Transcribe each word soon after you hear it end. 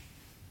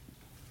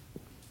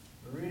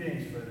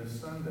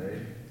this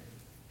Sunday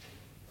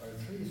are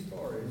three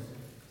stories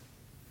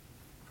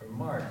from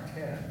Mark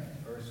 10,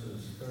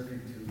 verses 32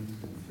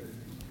 through 50.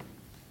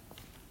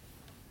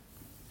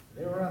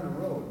 They were on the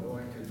road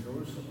going to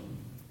Jerusalem,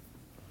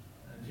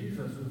 and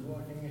Jesus was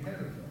walking ahead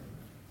of them.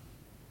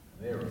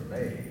 They were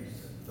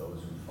amazed, and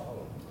those who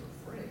followed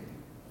were afraid.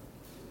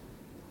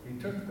 He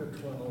took the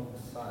 12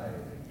 aside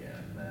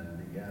again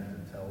and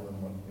began to tell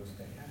them what was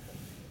to happen to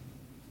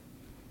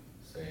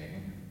them,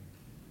 saying,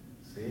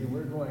 "See,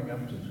 we're going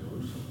up to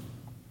Jerusalem,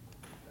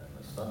 and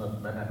the Son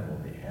of Man will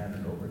be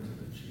handed over to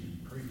the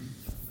chief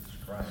priests and the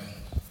scribes.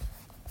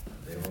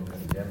 They will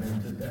condemn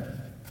him to death.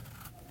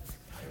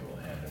 They will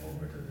hand him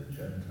over to the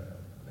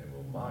Gentiles, and they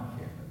will mock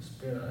him and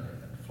spit on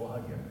him and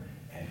flog him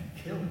and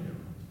kill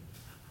him.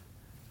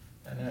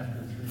 And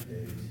after 3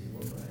 days he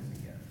will rise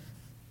again."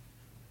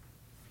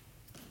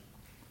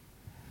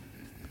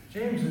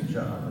 James and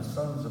John, the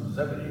sons of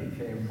Zebedee,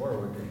 came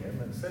forward to him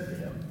and said to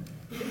him,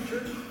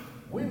 "Teacher,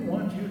 we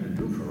want you to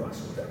do for us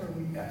whatever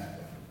we ask of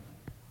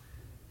you."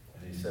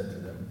 And he said to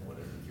them, "What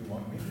is it you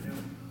want me to do?"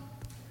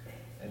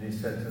 And he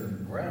said to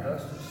them, "Grant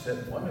us to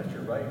sit one at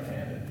your right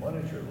hand and one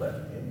at your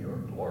left in your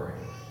glory."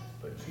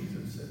 But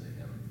Jesus said to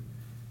him,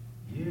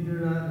 "You do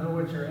not know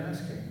what you're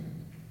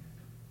asking.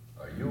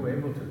 Are you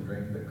able to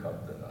drink the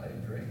cup that I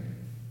drink,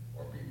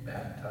 or be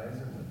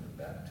baptized with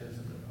the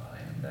baptism that I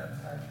am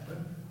baptized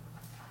with?"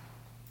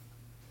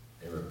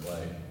 They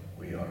replied,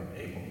 "We are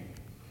able."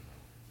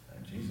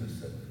 And Jesus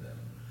said to them,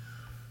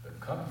 "The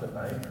cup that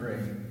I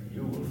drink,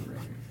 you will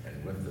drink,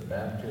 and with the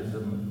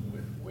baptism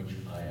with which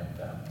I am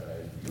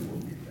baptized, you will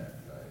be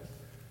baptized.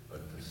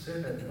 But to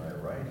sit at my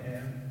right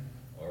hand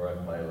or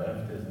at my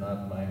left is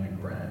not mine to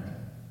grant,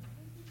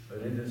 but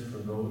it is for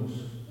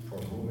those for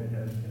whom it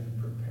has been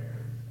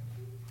prepared."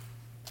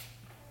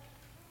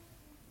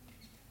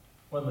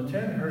 When the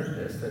 10 heard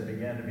this, they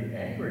began to be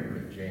angry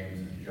with James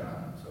and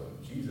John. So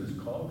Jesus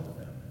called to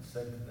them and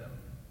said to them,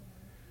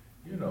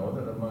 "You know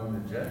that among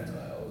the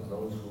Gentiles,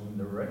 those whom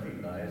they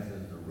recognize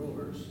as the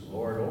rulers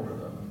lord over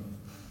them,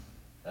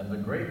 and the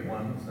great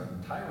ones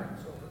and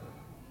tyrants over them.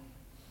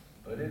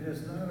 But it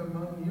is not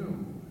among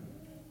you.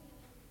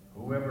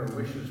 Whoever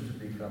wishes to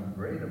become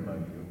great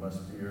among you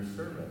must be your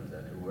servant,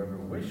 and whoever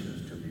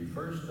wishes to be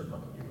first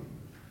among you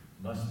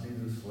must be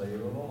the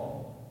slave of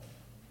all.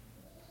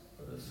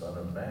 For the Son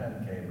of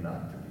Man came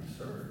not to be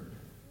served,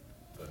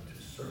 but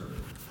to serve,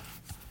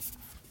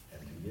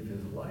 and to give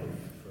his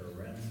life for a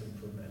ransom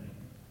for many."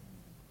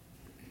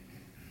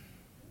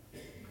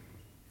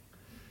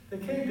 They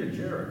came to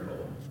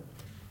Jericho,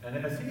 and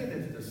as he and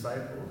his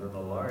disciples and a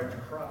large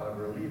crowd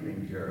were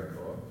leaving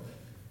Jericho,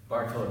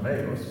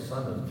 Bartimaeus,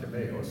 son of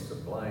Timaeus, the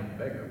blind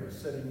beggar, was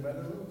sitting by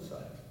the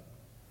roadside.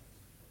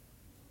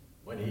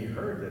 When he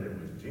heard that it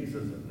was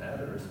Jesus of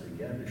Nazareth, he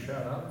began to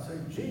shout out,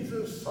 saying,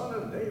 "Jesus, Son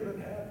of David,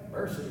 have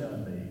mercy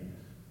on me."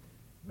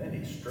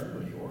 Many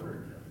sternly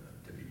ordered him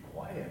to be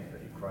quiet,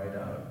 but he cried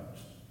out,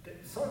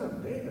 "Son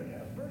of David,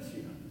 have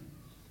mercy on me."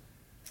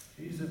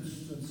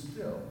 Jesus stood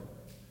still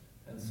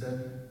and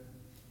said,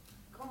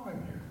 "Call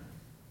him here."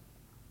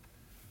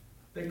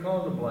 They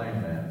called the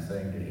blind man,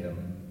 saying to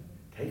him,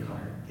 "Take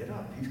heart, get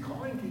up, he's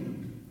calling to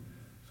you."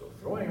 So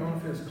throwing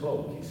off his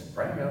cloak, he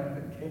sprang up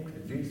and came to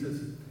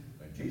Jesus.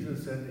 And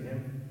Jesus said to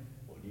him,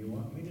 "What do you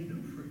want me to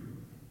do for you?"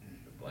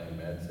 The blind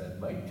man said,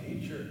 "My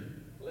teacher,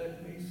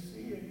 let me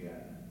see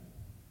again."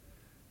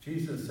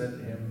 Jesus said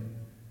to him,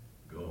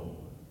 "Go,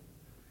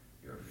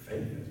 your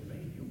faith has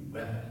made you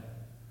well."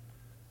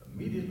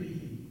 Immediately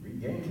he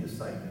regained his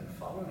sight and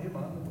followed him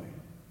on the way.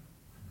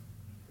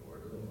 The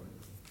word of the Lord.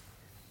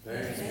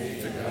 Thanks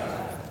be to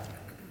God.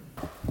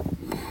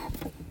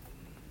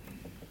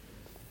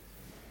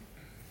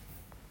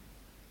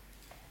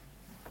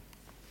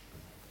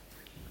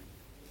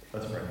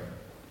 Let's pray.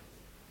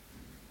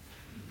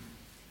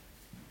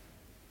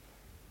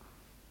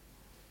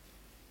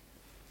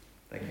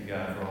 Thank you,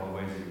 God, for all the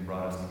ways that you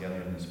brought us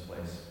together in this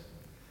place.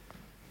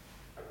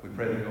 We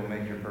pray that you'll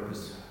make your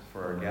purpose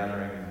for our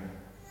gathering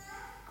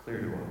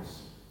clear to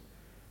us.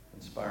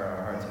 Inspire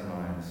our hearts and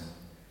minds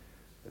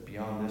that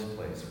beyond this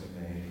place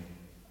we may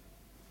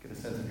get a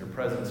sense of your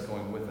presence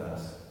going with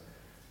us,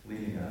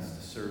 leading us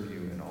to serve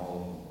you in all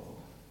of the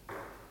world.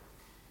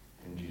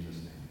 In Jesus'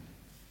 name.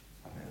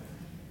 Amen.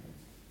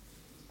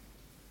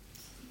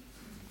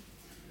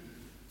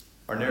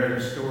 Our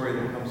narrative story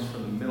that comes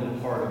from the middle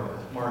part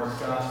of Mark's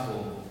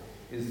Gospel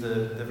is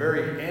the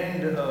very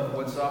end of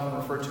what's often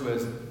referred to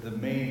as the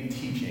main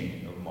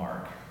teaching of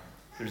Mark.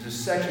 There's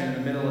this section in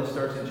the middle that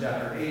starts in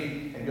chapter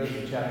 8 and goes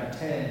to chapter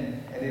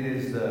 10, and it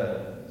is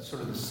the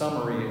sort of the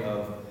summary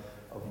of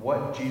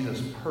what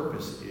Jesus'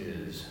 purpose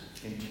is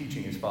in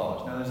teaching his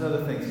followers. Now, there's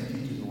other things he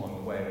teaches along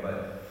the way,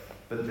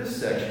 but this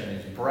section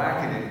is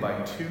bracketed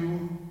by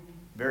two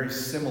very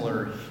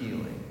similar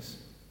healings.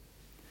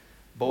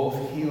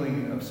 Both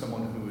healing of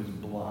someone who is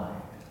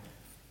blind.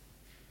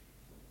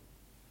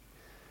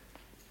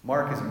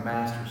 Mark is a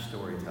master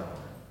storyteller.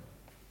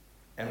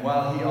 And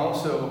while he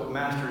also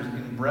masters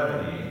in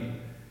brevity,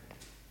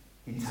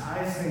 he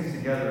ties things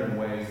together in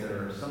ways that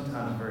are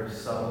sometimes very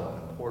subtle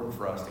and important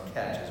for us to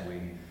catch as we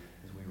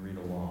read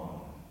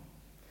along.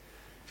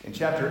 In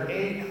chapter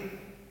 8,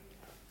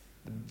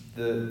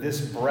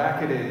 this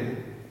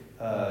bracketed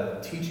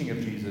teaching of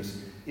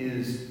Jesus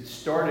is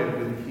started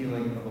with the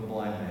healing of a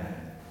blind man.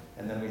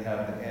 And then we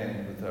have the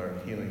end with our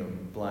healing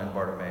of blind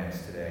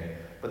Bartimaeus today.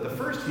 But the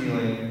first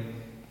healing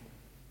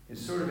is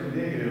sort of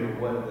indicative of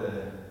what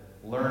the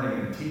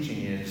learning and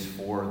teaching is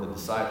for the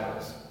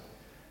disciples.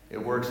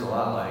 It works a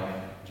lot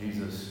like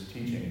Jesus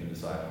teaching the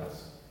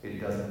disciples. It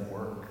doesn't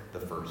work the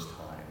first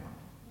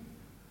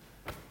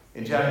time.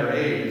 In chapter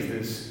 8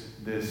 is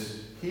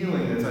this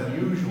healing that's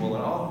unusual,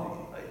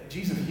 and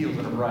Jesus heals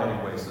in a variety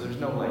of ways, so there's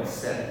no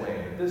set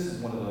way. But this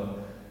is one of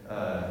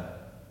the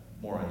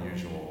more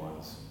unusual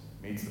ones.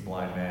 Meets the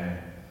blind man.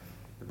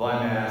 The blind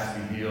man asks to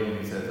be healed, and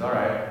he says, "All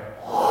right."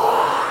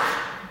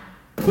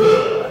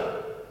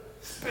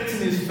 Spits in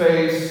his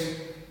face,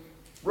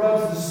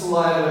 rubs the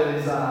saliva in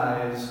his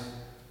eyes,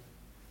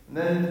 and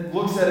then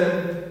looks at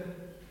him,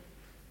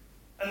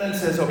 and then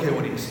says, "Okay,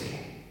 what do you see?"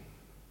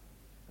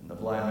 And the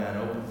blind man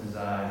opens his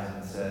eyes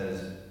and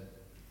says,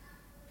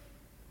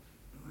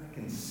 "I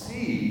can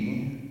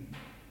see,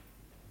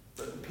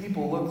 but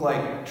people look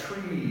like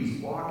trees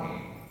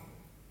walking."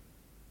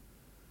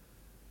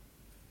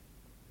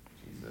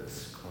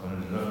 Jesus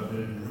climbs up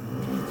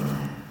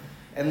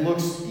and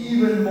looks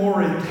even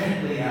more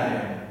intently at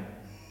him.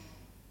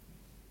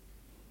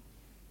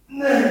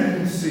 And then he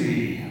can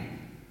see.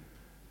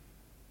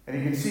 And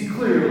he can see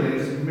clearly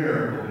it's a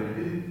miracle. It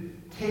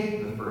didn't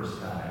take the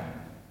first time.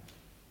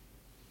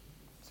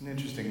 It's an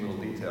interesting little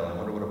detail. I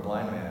wonder what a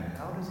blind man,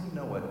 how does he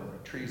know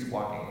what trees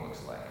walking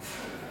looks like?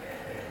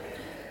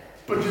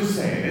 But just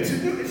saying,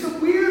 it's a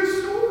weird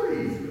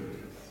story.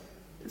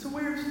 It's a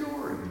weird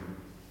story.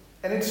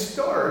 And it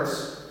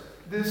starts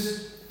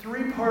this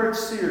 3-part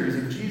series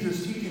of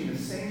Jesus teaching the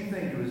same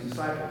thing to his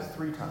disciples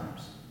 3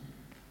 times.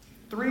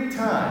 3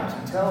 times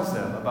he tells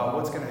them about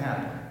what's going to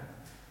happen.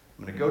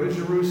 I'm going to go to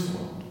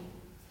Jerusalem.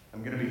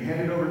 I'm going to be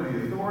handed over to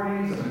the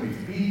authorities. I'm going to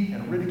be beat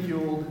and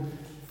ridiculed,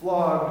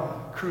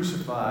 flogged,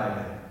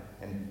 crucified,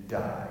 and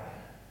die.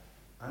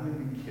 I'm going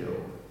to be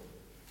killed.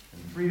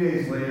 And 3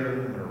 days later,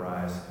 I'm going to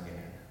rise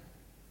again.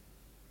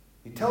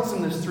 He tells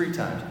them this 3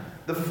 times.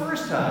 The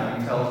first time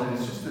he tells it,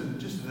 it's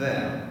just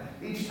them.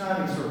 Each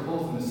time he sort of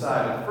pulls them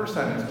aside. The first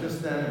time it's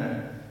just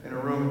them in a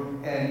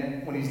room.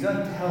 And when he's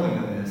done telling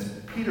them this,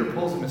 Peter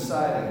pulls him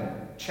aside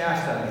and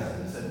chastises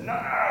him and says, "No,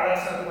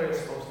 that's not the way it's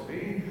supposed to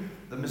be.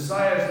 The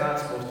Messiah is not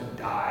supposed to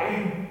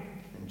die."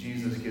 And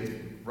Jesus gets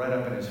right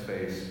up in his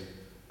face,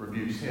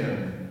 rebukes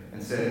him,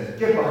 and says,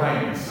 "Get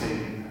behind me,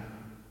 Satan."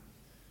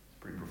 It's a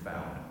pretty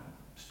profound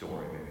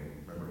story, maybe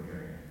you remember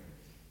hearing it.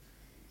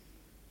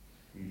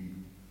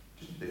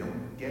 They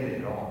don't get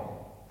it at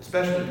all,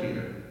 especially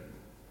Peter.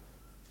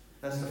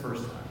 That's the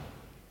first time.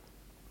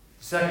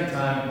 The second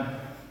time,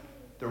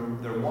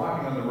 they're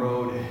walking on the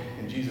road,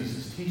 and Jesus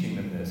is teaching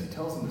them this. He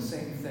tells them the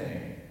same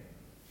thing.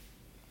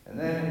 And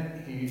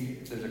then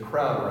there's a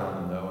crowd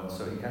around him, though, and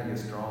so he kind of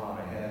gets drawn on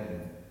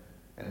ahead,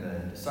 and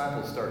the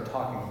disciples start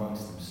talking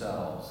amongst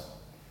themselves.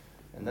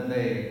 And then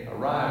they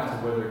arrive to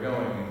where they're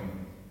going,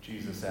 and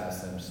Jesus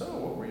asks them, "So,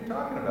 what were you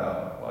talking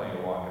about while you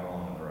were walking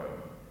along the road?"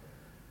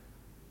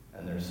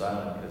 And they're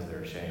silent because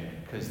they're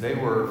ashamed, because they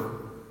were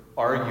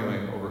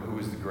arguing over who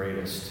was the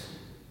greatest.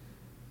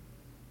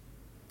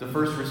 The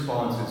first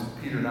response is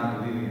Peter not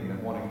believing him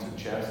and wanting to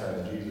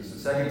chastise Jesus. The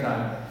second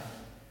time,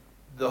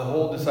 the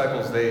whole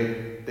disciples,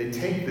 they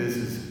take this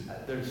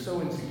as they're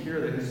so insecure,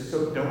 they just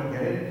so don't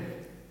get it.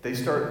 They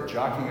start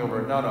jockeying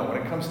over, no,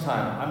 when it comes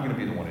time, I'm going to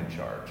be the one in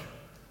charge.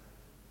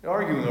 They're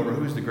arguing over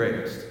who's the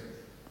greatest.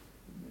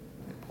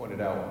 I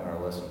pointed out in our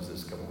lessons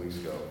this a couple weeks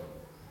ago.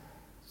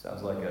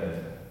 Sounds like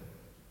a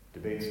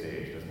debate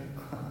stage, doesn't it?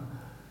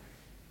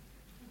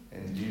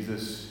 And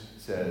Jesus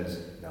says,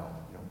 "No,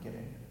 you don't get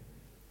it."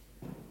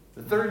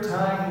 The third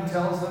time he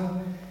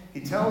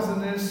tells them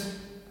this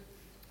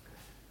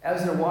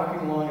as they're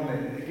walking along,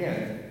 and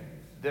again,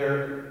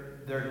 they're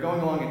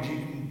going along,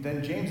 and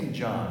then James and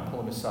John pull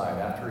him aside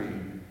after he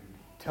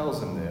tells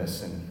them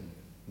this, and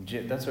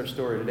that's our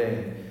story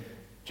today.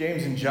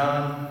 James and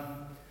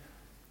John,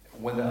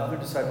 when the other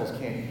disciples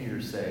can't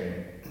hear,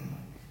 say,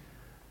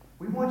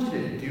 "We want you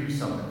to do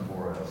something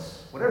for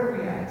us, whatever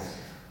we ask."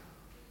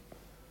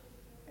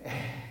 I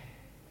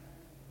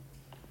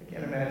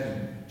can't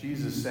imagine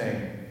Jesus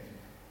saying,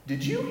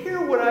 "Did you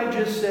hear what I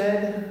just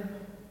said?"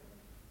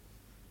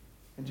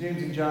 And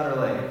James and John are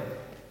like,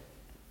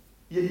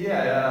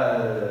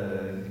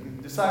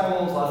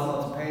 disciples, lots and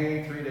lots of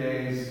pain, 3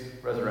 days,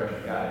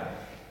 resurrection, got it.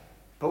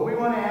 But we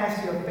want to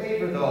ask you a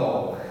favor,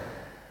 though.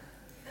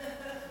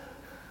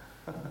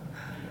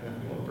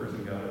 One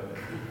person got it.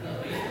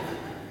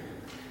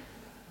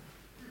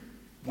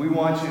 We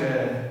want you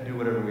to do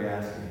whatever we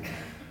ask you.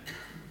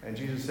 And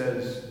Jesus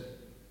says,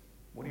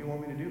 "What do you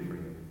want me to do for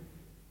you?"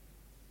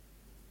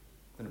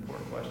 It's an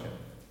important question.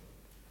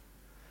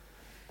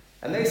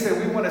 And they say,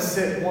 "We want to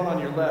sit one on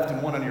your left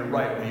and one on your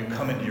right when you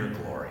come into your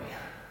glory."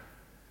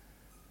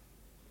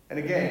 And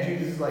again,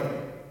 Jesus is like,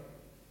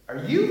 "Are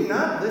you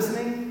not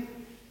listening?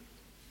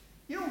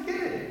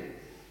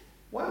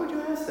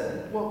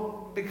 that?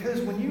 Well,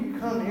 because when you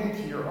come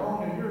into your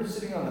own and you're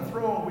sitting on the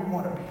throne, we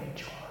want to be in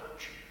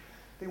charge.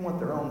 They want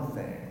their own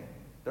thing,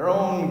 their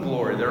own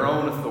glory, their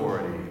own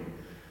authority.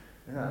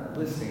 They're not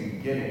listening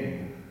and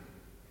getting.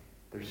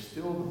 They're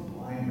still the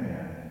blind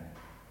man,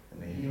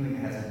 and the healing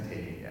hasn't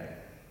taken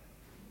yet.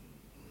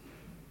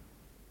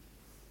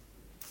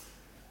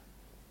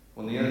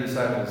 When the other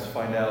disciples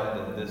find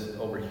out that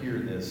overhear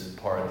this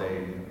part,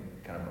 they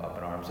kind of up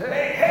in arms.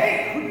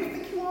 Hey, who do you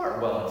think you are?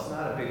 Well, it's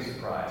not a big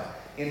surprise.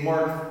 In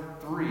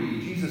Mark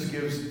 3, Jesus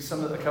gives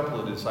a couple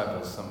of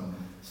disciples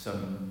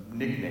some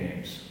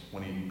nicknames.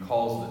 When he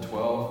calls the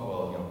 12,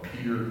 well,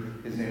 Peter,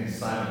 his name is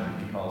Simon,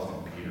 but he calls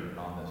him Peter,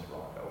 on this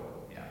rock.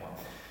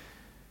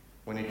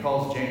 When he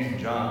calls James and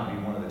John to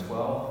be one of the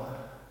 12,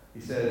 he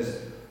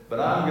says, but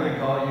I'm going to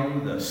call you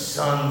the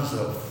sons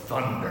of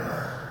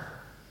thunder.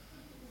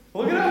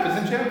 Look it up, it's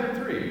in chapter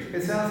 3.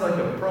 It sounds like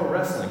a pro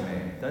wrestling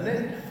name, doesn't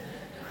it?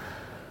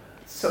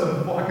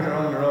 So walking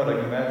along the road, I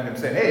can imagine him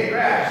saying, hey,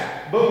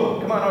 Crash, boom,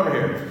 come on over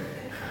here.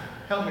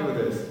 Help me with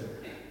this.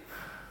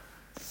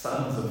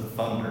 Sons of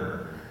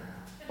thunder.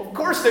 Of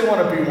course they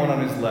want to be one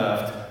on his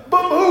left.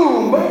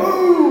 Ba-boom,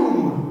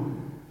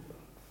 ba-boom.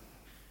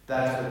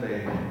 That's what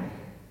they think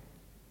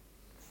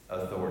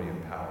authority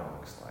and power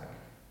looks like.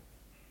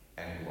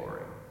 And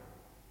glory.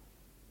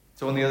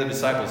 So when the other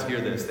disciples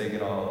hear this, they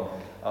get all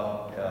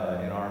up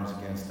in arms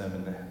against them.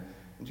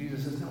 And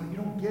Jesus says, no, you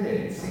don't get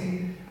it.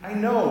 See, I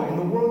know in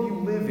the world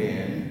you live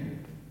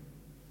in,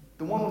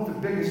 the one with the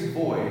biggest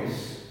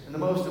voice and the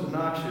most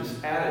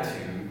obnoxious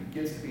attitude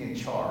gets to be in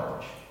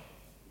charge.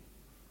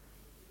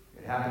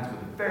 It happens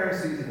with the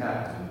Pharisees, it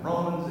happens with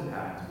Romans, it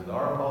happens with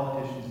our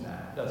politicians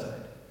now, doesn't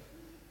it?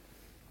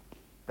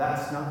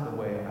 That's not the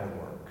way I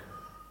work.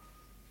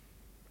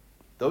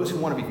 Those who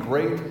want to be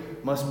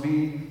great must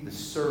be the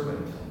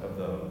servant of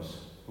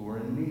those who are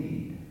in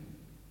need.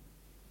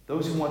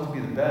 Those who want to be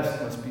the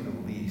best must be the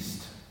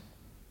least.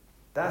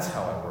 That's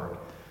how I work.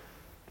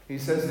 He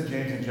says to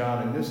James and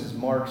John, and this is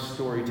Mark's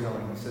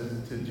storytelling, he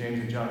says to James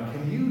and John,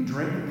 can you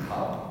drink the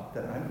cup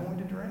that I'm going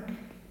to drink?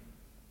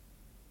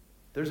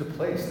 There's a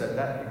place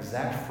that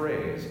exact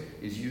phrase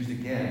is used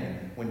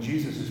again when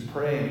Jesus is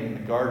praying in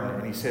the garden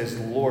and he says,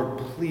 Lord,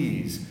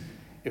 please,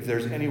 if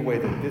there's any way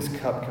that this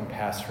cup can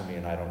pass from me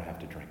and I don't have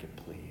to drink it,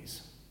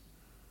 please.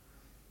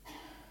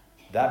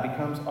 That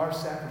becomes our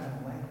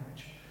sacramental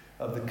language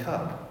of the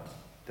cup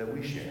that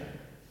we share.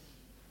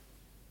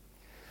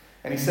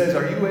 And he says,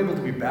 are you able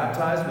to be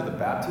baptized with the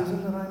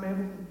baptism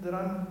that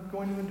I'm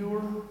going to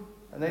endure?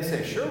 And they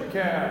say, sure we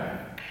can.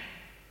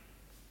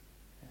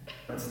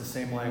 That's the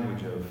same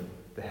language of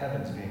the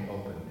heavens being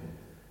opened.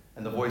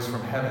 And the voice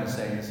from heaven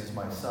saying, this is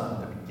my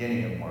son, the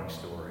beginning of Mark's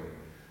story.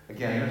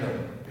 Again, there's a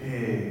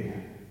big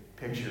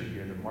picture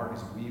here that Mark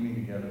is weaving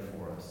together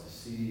for us to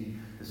see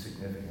the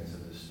significance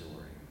of this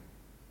story.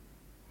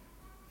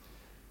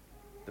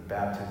 The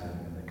baptism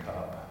and the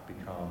cup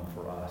become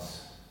for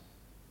us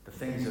the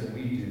things that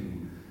we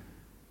do,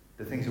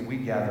 the things that we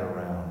gather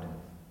around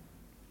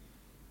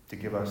to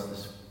give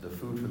us the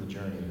food for the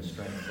journey and the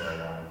strength for our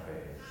walk of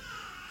faith.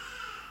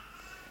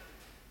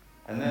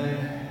 And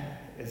then,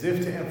 as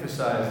if to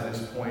emphasize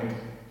this point,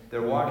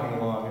 they're walking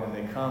along and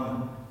they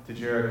come to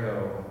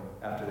Jericho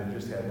after they've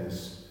just had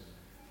this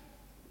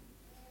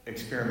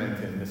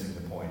experiment in missing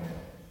the point.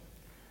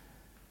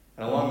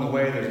 And along the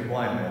way, there's a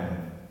blind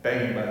man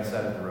begging by the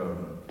side of the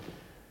road.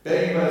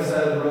 Begging by the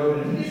side of the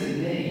road, and he gets a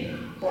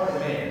name,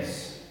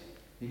 Bartimaeus.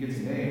 He gets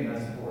a name, and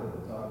that's important.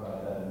 We'll talk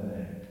about that in a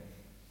minute.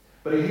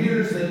 But he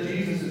hears that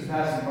Jesus is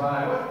passing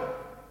by.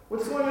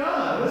 What's going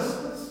on?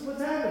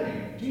 What's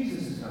happening?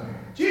 Jesus is coming.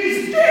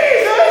 Jesus!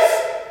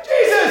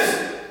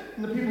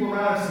 And the people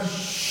around say,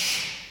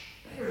 shh!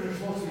 They're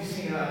supposed to be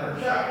singing out of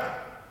our shout.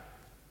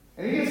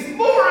 And he gets,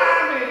 move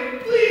around me!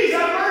 Please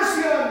have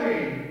mercy on me!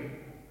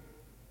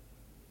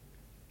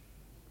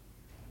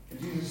 And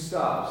Jesus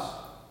stops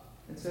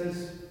and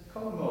says,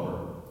 call him over.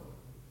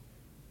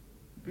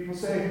 People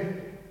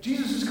say,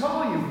 Jesus is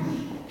calling you.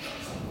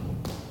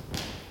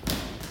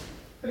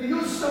 And he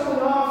goes stumbling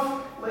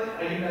off, like,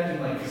 I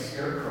imagine like a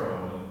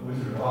scarecrow in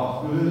Wizard of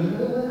Oz.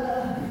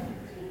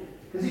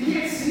 Because he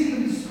can't see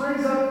him, he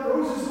springs up,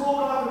 throws his cloak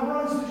off, and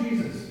runs to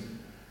Jesus.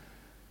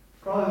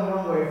 Probably the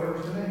wrong way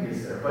first, and then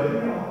gets there. But you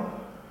know.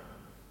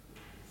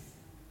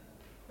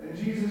 And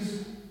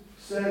Jesus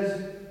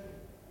says,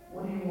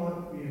 what do you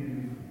want me to do for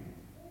you?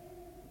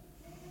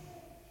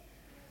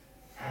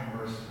 Have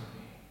mercy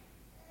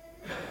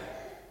on me.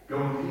 Go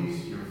in peace,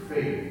 your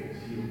faith has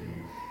healed you.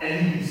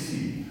 And you can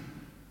see.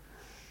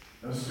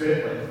 No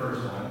spit like the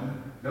first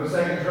one. No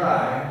second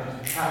try,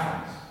 it just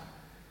happens.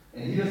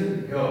 And he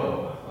doesn't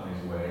go on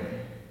his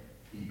way.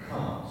 He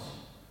comes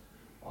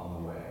on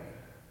the way.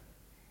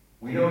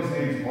 We know his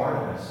name is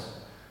Bartimaeus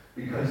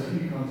because he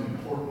becomes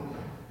important.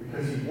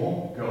 Because he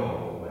won't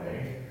go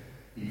away.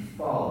 He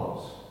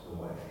follows the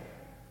way.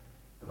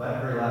 The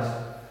very last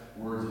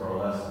words of our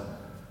lesson.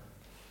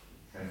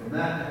 And from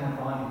that point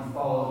on, he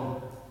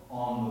followed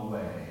on the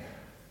way.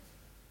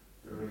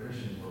 The early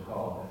Christians were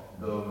called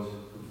those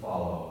who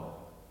follow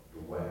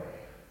the way.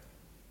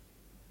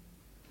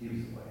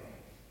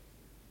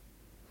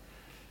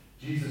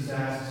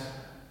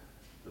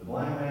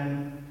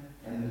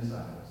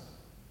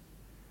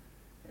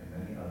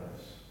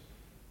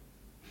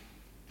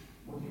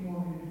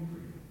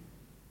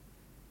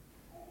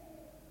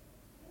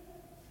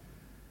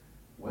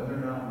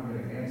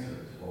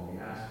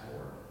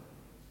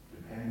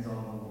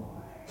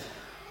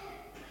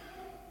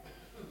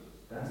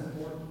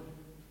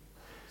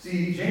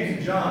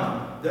 and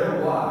John,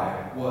 their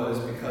why was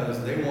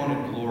because they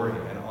wanted glory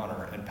and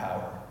honor and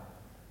power.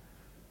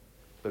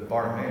 But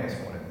Bartimaeus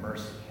wanted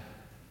mercy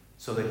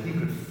so that he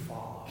could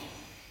follow.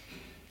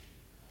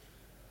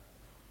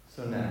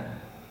 So now,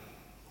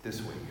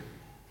 this week,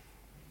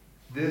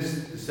 the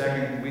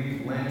second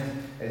week of Lent,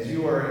 as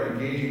you are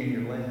engaging in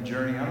your Lenten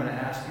journey, I'm going to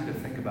ask you to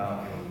think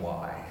about your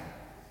why.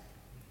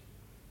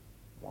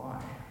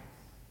 Why?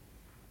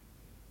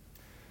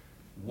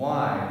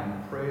 Why do you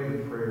pray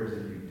the prayers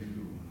that you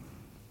do?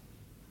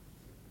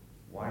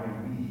 Why do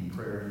we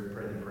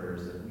pray the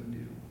prayers that we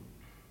do?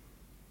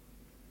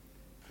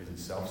 Is it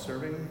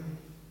self-serving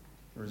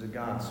or is it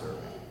God-serving?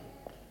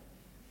 I'm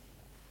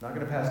not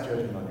going to pass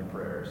judgment on your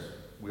prayers.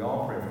 We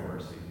all pray for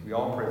mercy. We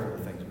all pray for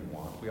the things we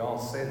want. We all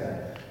say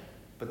that.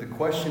 But the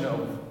question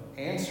of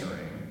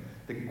answering,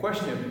 the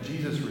question of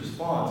Jesus'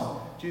 response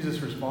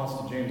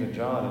to James and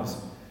John is,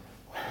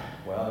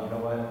 well, you know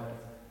what?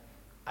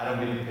 I don't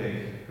get to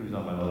pick who's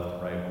on my left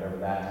and right whenever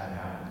that time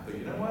happens. But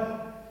you know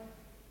what?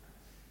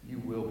 You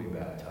will be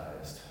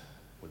baptized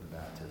with the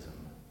baptism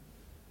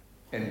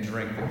and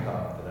drink the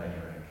cup that I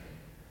drink.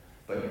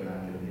 But you're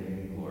not going to get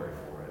any glory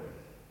for it.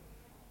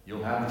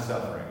 You'll have the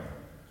suffering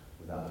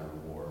without the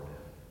reward.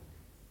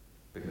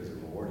 Because the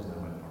reward is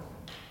not my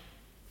part.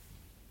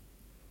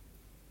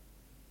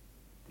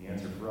 The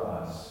answer for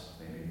us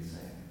may be the same.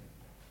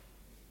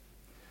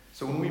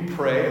 So when we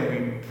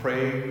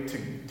pray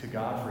to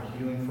God for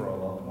healing for our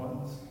loved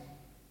ones,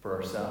 for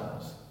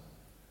ourselves.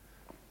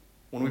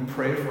 When we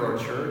pray for our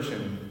church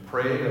and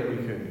pray that we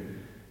could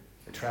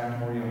attract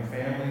more young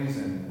families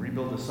and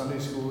rebuild the Sunday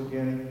school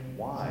again,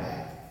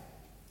 why?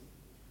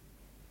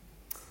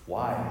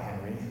 Why,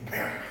 Henry?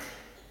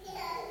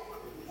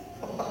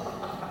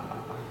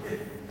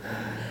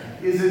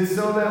 Is it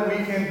so that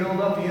we can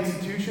build up the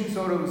institution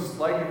so it was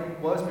like it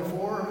was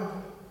before?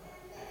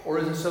 Or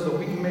is it so that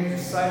we can make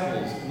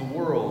disciples in the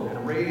world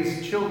and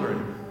raise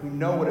children who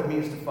know what it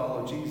means to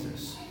follow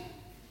Jesus?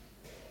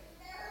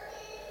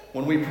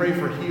 When we pray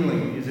for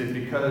healing, is it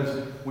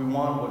because we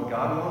want what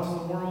God wants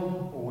in the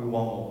world, or we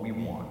want what we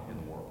want in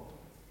the world?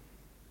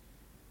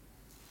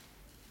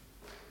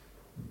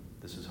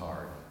 This is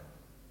hard.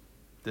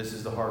 This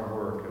is the hard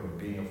work of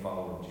being a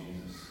follower of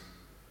Jesus.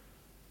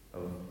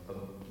 Of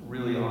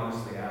really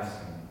honestly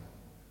asking,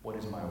 what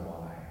is my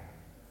why?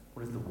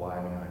 What is the why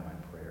behind my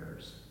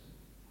prayers?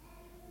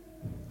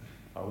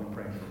 Are we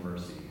praying for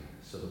mercy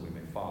so that we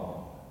may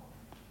follow,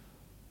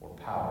 or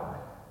power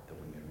that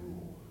we may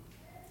rule?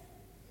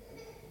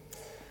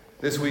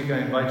 This week I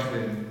invite you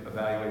to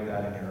evaluate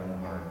that in your own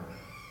heart.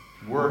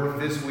 Work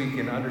this week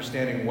in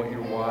understanding what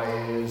your why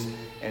is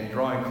and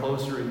drawing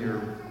closer in your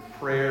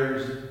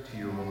prayers to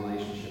your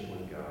relationship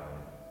with God.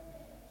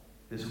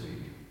 This week,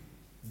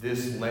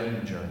 this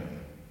Lenten journey.